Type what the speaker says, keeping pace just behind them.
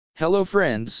Hello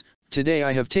friends, today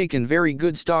I have taken very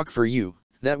good stock for you,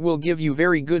 that will give you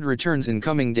very good returns in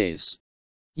coming days.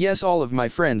 Yes, all of my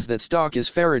friends, that stock is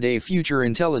Faraday Future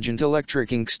Intelligent Electric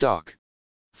Inc. stock.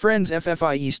 Friends,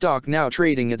 FFIE stock now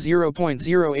trading at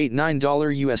 $0.089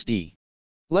 USD.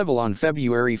 Level on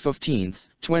February 15,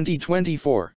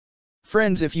 2024.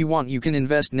 Friends, if you want, you can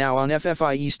invest now on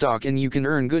FFIE stock and you can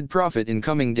earn good profit in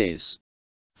coming days.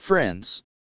 Friends,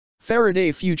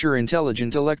 Faraday Future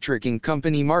Intelligent Electric Inc.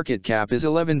 company market cap is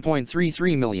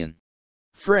 11.33 million.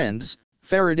 Friends,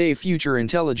 Faraday Future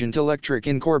Intelligent Electric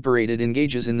Incorporated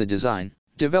engages in the design,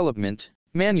 development,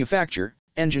 manufacture,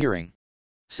 engineering,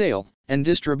 sale, and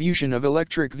distribution of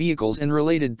electric vehicles and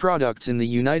related products in the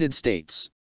United States.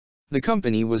 The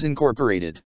company was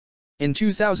incorporated in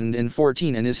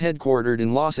 2014 and is headquartered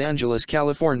in Los Angeles,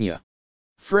 California.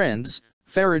 Friends,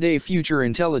 Faraday Future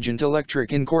Intelligent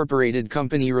Electric Incorporated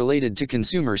company related to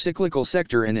consumer cyclical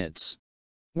sector and it's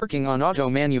working on auto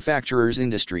manufacturers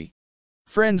industry.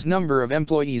 Friends, number of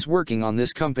employees working on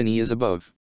this company is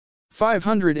above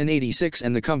 586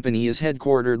 and the company is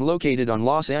headquartered located on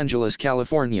Los Angeles,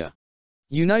 California,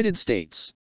 United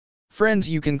States. Friends,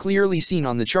 you can clearly seen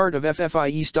on the chart of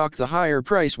FFIE stock the higher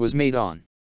price was made on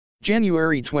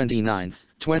January 29,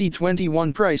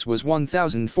 2021. Price was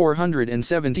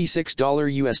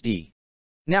 $1,476 USD.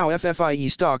 Now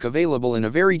FFIE stock available in a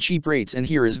very cheap rates, and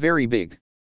here is very big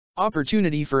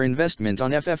opportunity for investment on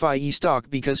FFIE stock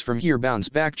because from here bounce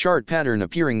back chart pattern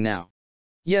appearing now.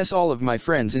 Yes, all of my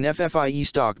friends, in FFIE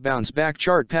stock bounce back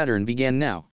chart pattern began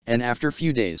now, and after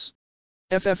few days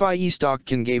FFIE stock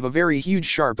can give a very huge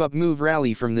sharp up move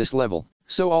rally from this level.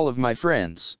 So all of my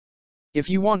friends, if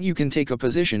you want, you can take a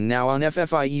position now on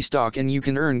FFIE stock and you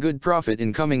can earn good profit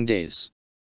in coming days.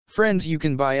 Friends, you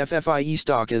can buy FFIE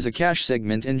stock as a cash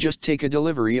segment and just take a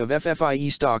delivery of FFIE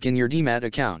stock in your demat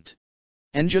account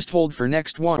and just hold for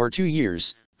next 1 or 2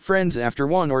 years. Friends, after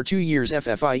 1 or 2 years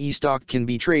FFIE stock can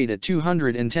be traded at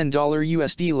 $210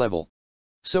 USD level.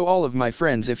 So all of my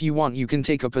friends, if you want, you can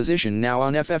take a position now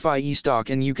on FFIE stock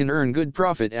and you can earn good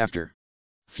profit after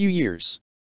few years.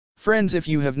 Friends, if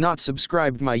you have not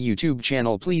subscribed my YouTube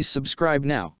channel, please subscribe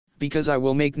now, because I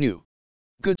will make new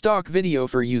good stock video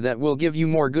for you that will give you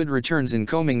more good returns in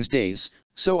coming days.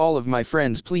 So all of my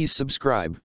friends, please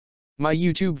subscribe my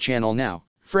YouTube channel now.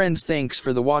 Friends, thanks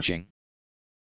for the watching.